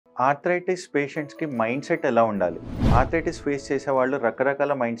Arthritis పేషెంట్స్‌కి mind set ఎలా ఉండాలి? ఆర్థరైటిస్ ఫేస్ చేసేవాళ్ళు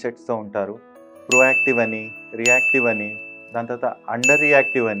రకరకాల మైండ్ సెట్స్‌తో ఉంటారు. ప్రొయాక్టివ్ అని, రియాక్టివ్ అని, దాని తర్వాత అండర్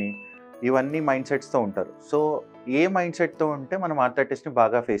రియాక్టివ్ అని, ఇవన్నీ మైండ్ సెట్స్‌తో ఉంటారు. సో, ఏ మైండ్ సెట్‌తో ఉంటే మనం ఆర్థరైటిస్‌ని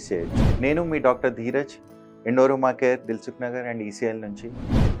బాగా ఫేస్ చేయొచ్చు. నేను మీ డాక్టర్ ధీరజ్, ఎండోరూమాకేర్, దిల్సుఖ్ నగర్ అండ్ ఈసీఐల్ నుంచి.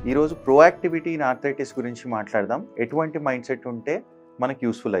 ఈరోజు ప్రొయాక్టివిటీ ఇన్ ఆర్థరైటిస్ గురించి మాట్లాడదాం. ఎటువంటి మైండ్ సెట్ ఉంటే మనకు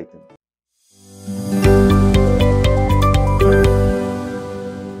యూస్‌ఫుల్ అవుతుంది.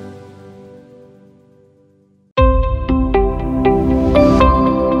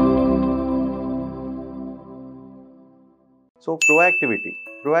 సో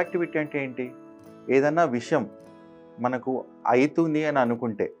ప్రొయాక్టివిటీ అంటే ఏంటి? ఏదన్నా విషయం మనకు అవుతుంది అని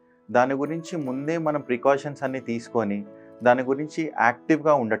అనుకుంటే దాని గురించి ముందే మనం ప్రికాషన్స్ అన్నీ తీసుకొని దాని గురించి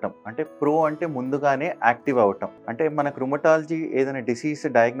యాక్టివ్గా ఉండటం. అంటే అంటే ముందుగానే యాక్టివ్ అవ్వటం. అంటే మనకు రుమటాలజీ ఏదైనా డిసీజ్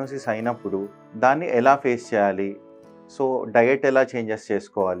డయాగ్నోసిస్ అయినప్పుడు దాన్ని ఎలా ఫేస్ చేయాలి, సో డయట్ ఎలా చేంజెస్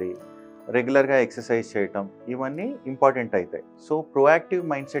చేసుకోవాలి, రెగ్యులర్గా ఎక్సర్సైజ్ చేయటం, ఇవన్నీ ఇంపార్టెంట్ అవుతాయి. సో ప్రొయాక్టివ్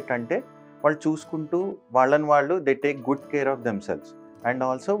మైండ్ సెట్ అంటే వాళ్ళు చూసుకుంటూ వాళ్ళు they take good care of themselves and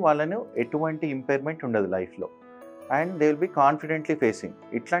also వాళ్ళను ఎటువంటి ఇంపైర్మెంట్ ఉండదు లైఫ్లో and they will be confidently facing.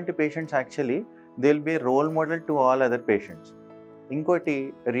 ఇట్లాంటి patients actually they will be role model to all other patients. ఇంకోటి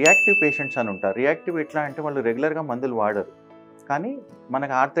రియాక్టివ్ పేషెంట్స్ అని ఉంటారు. రియాక్టివ్ ఎట్లా అంటే వాళ్ళు రెగ్యులర్గా మందులు వాడరు, కానీ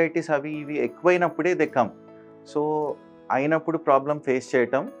మనకు ఆర్థరైటిస్ అవి ఇవి ఎక్కువైనప్పుడే దే కమ్. సో అయినప్పుడు ప్రాబ్లం ఫేస్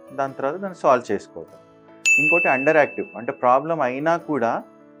చేయటం, దాని తర్వాత దాన్ని సాల్వ్ చేసుకోవటం. ఇంకోటి అండర్ యాక్టివ్ అంటే ప్రాబ్లం అయినా కూడా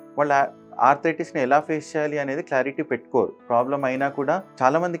వాళ్ళ ఆర్థరైటిస్ని ఎలా ఫేస్ చేయాలి అనేది క్లారిటీ పెట్టుకోరు. ప్రాబ్లం అయినా కూడా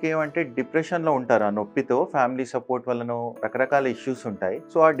చాలామందికి ఏమంటే డిప్రెషన్లో ఉంటారు. ఆ నొప్పితో ఫ్యామిలీ సపోర్ట్ వలన రకరకాల ఇష్యూస్ ఉంటాయి.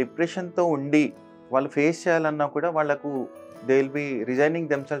 సో ఆ డిప్రెషన్తో ఉండి వాళ్ళు ఫేస్ చేయాలన్నా కూడా వాళ్ళకు they will be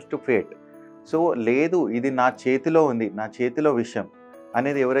resigning themselves to fate. So లేదు, ఇది నా చేతిలో ఉంది, నా చేతిలో విషయం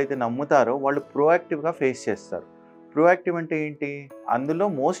అనేది ఎవరైతే నమ్ముతారో వాళ్ళు ప్రొయాక్టివ్గా ఫేస్ చేస్తారు. ప్రొయాక్టివ్ అంటే ఏంటి? అందులో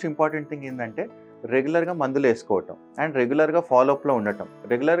మోస్ట్ ఇంపార్టెంట్ థింగ్ ఏంటంటే రెగ్యులర్గా మందులు వేసుకోవటం అండ్ రెగ్యులర్గా ఫాలోఅప్లో ఉండటం.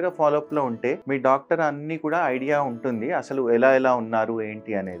 రెగ్యులర్గా ఫాలోఅప్లో ఉంటే మీ డాక్టర్ అన్నీ కూడా ఐడియా ఉంటుంది అసలు ఎలా ఉన్నారు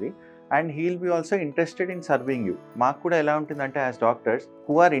ఏంటి అనేది. And he'll be also interested in serving you. మాకు కూడా ఎలా ఉంటుందంటే as doctors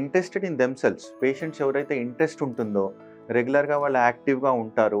who are interested in themselves, patients ఎవరైతే ఇంట్రెస్ట్ ఉంటుందో రెగ్యులర్గా వాళ్ళు యాక్టివ్గా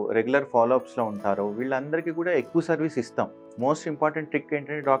ఉంటారో, రెగ్యులర్ ఫాలోఅప్స్లో ఉంటారో, వీళ్ళందరికీ కూడా ఎక్కువ సర్వీస్ ఇస్తాం. మోస్ట్ ఇంపార్టెంట్ ట్రిక్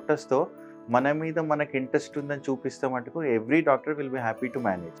ఏంటంటే డాక్టర్స్తో మన మీద మనకు ఇంట్రెస్ట్ ఉందని చూపిస్తే మటుకు every doctor will be happy to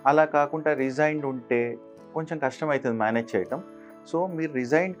manage. అలా కాకుండా రిజైన్డ్ ఉంటే కొంచెం కష్టం అవుతుంది మేనేజ్ చేయటం. సో మీరు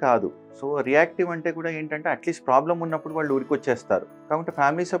రిజైన్ కాదు. సో రియాక్టివ్ అంటే కూడా ఏంటంటే అట్లీస్ట్ ప్రాబ్లం ఉన్నప్పుడు వాళ్ళు ఊరికొచ్చేస్తారు. కాబట్టి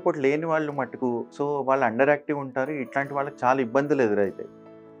ఫ్యామిలీ సపోర్ట్ లేని వాళ్ళు మటుకు సో వాళ్ళు అండర్ యాక్టివ్ ఉంటారు. ఇట్లాంటి వాళ్ళకి చాలా ఇబ్బందులు ఎదురవుతాయి.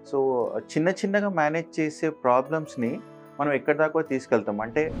 సో చిన్నగా మేనేజ్ చేసే ప్రాబ్లమ్స్ని మనం ఎక్కడి దాకా తీసుకెళ్తాం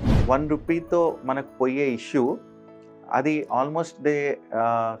అంటే 1 రూపీతో మనకు పోయే ఇష్యూ అది almost they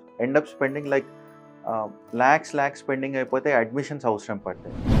end up spending like lakhs spending అయిపోతే అడ్మిషన్స్ అవసరం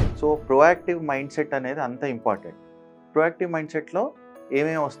పడతాయి. సో ప్రొయాక్టివ్ మైండ్ సెట్ అనేది అంత ఇంపార్టెంట్. ప్రొయాక్టివ్ మైండ్ సెట్లో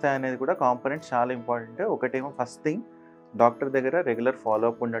ఏమేమి వస్తాయనేది కూడా కాంపోనెంట్స్ చాలా ఇంపార్టెంట్. ఒకటేమో ఫస్ట్ థింగ్ డాక్టర్ దగ్గర రెగ్యులర్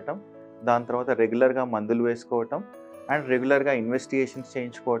ఫాలోఅప్ ఉండటం, దాని తర్వాత రెగ్యులర్గా మందులు వేసుకోవటం అండ్ రెగ్యులర్గా ఇన్వెస్టిగేషన్స్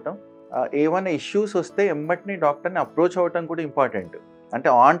చేయించుకోవటం. ఏమైనా ఇష్యూస్ వస్తే ఎంబటిని డాక్టర్ని అప్రోచ్ అవ్వటం కూడా ఇంపార్టెంట్. అంటే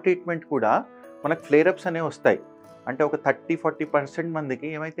ఆన్ ట్రీట్మెంట్ కూడా మనకు ఫ్లేరప్స్ అనేవి వస్తాయి. అంటే ఒక 30-40% మందికి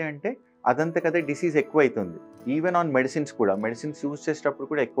ఏమైతే అంటే అదంతకదే డిసీజ్ ఎక్కువ అవుతుంది. ఈవెన్ ఆన్ మెడిసిన్స్ కూడా, మెడిసిన్స్ యూజ్ చేసేటప్పుడు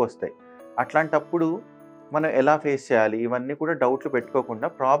కూడా ఎక్కువ వస్తాయి. అట్లాంటప్పుడు మనం ఎలా ఫేస్ చేయాలి ఇవన్నీ కూడా డౌట్లు పెట్టుకోకుండా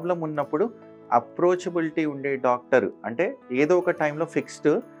ప్రాబ్లం ఉన్నప్పుడు అప్రోచబిలిటీ ఉండే డాక్టర్ అంటే ఏదో ఒక టైంలో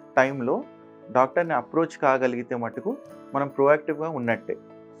ఫిక్స్డ్ టైంలో డాక్టర్ని అప్రోచ్ కాగలిగితే మటుకు మనం ప్రొయాక్టివ్గా ఉన్నట్టే.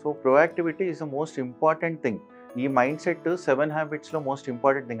 So ప్రొయాక్టివిటీ is the most important thing. ఈ mind set 7 హ్యాబిట్స్లో most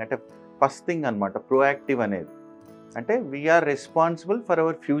important thing అంటే ఫస్ట్ థింగ్ అనమాట ప్రొయాక్టివ్ అనేది. అంటే we are responsible for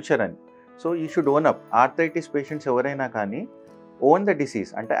our future అని. So you should own up. Arthritis patients ఎవరైనా కానీ ఓన్ ద డిసీజ్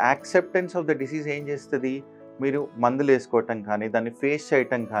అంటే యాక్సెప్టెన్స్ ఆఫ్ ద డిసీజ్ ఏం చేస్తుంది? మీరు మందులు వేసుకోవటం కానీ, దాన్ని ఫేస్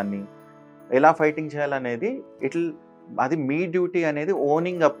చేయటం కానీ, ఎలా ఫైటింగ్ చేయాలనేది అది మీ డ్యూటీ అనేది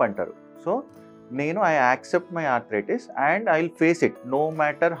ఓనింగ్ అప్ అంటారు. So I accept my arthritis and I will face it no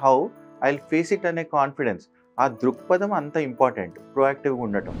matter how, I will face it అనే కాన్ఫిడెన్స్, ఆ దృక్పథం అంత ఇంపార్టెంట్ ప్రొయాక్టివ్గా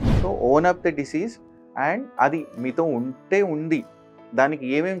ఉండటం. So own up the disease and అది మీతో ఉంది, దానికి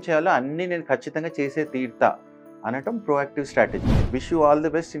ఏమేమి చేయాలో అన్నీ నేను ఖచ్చితంగా చేసే తీరుతా అనటం proactive strategy. Wish you all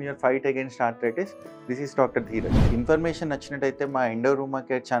the best in your fight against arthritis. This is doctor Dheeraj. Information నచ్చినట్టయితే మా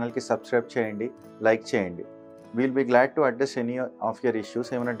ఎండోరూమాకేర్ ఛానల్కి సబ్స్క్రైబ్ చేయండి, లైక్ చేయండి. We'll be glad to address any of your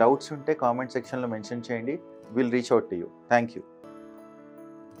issues. ఏమైనా డౌట్స్ ఉంటే కామెంట్ సెక్షన్లో మెన్షన్ చేయండి. Will reach out to you. Thank you.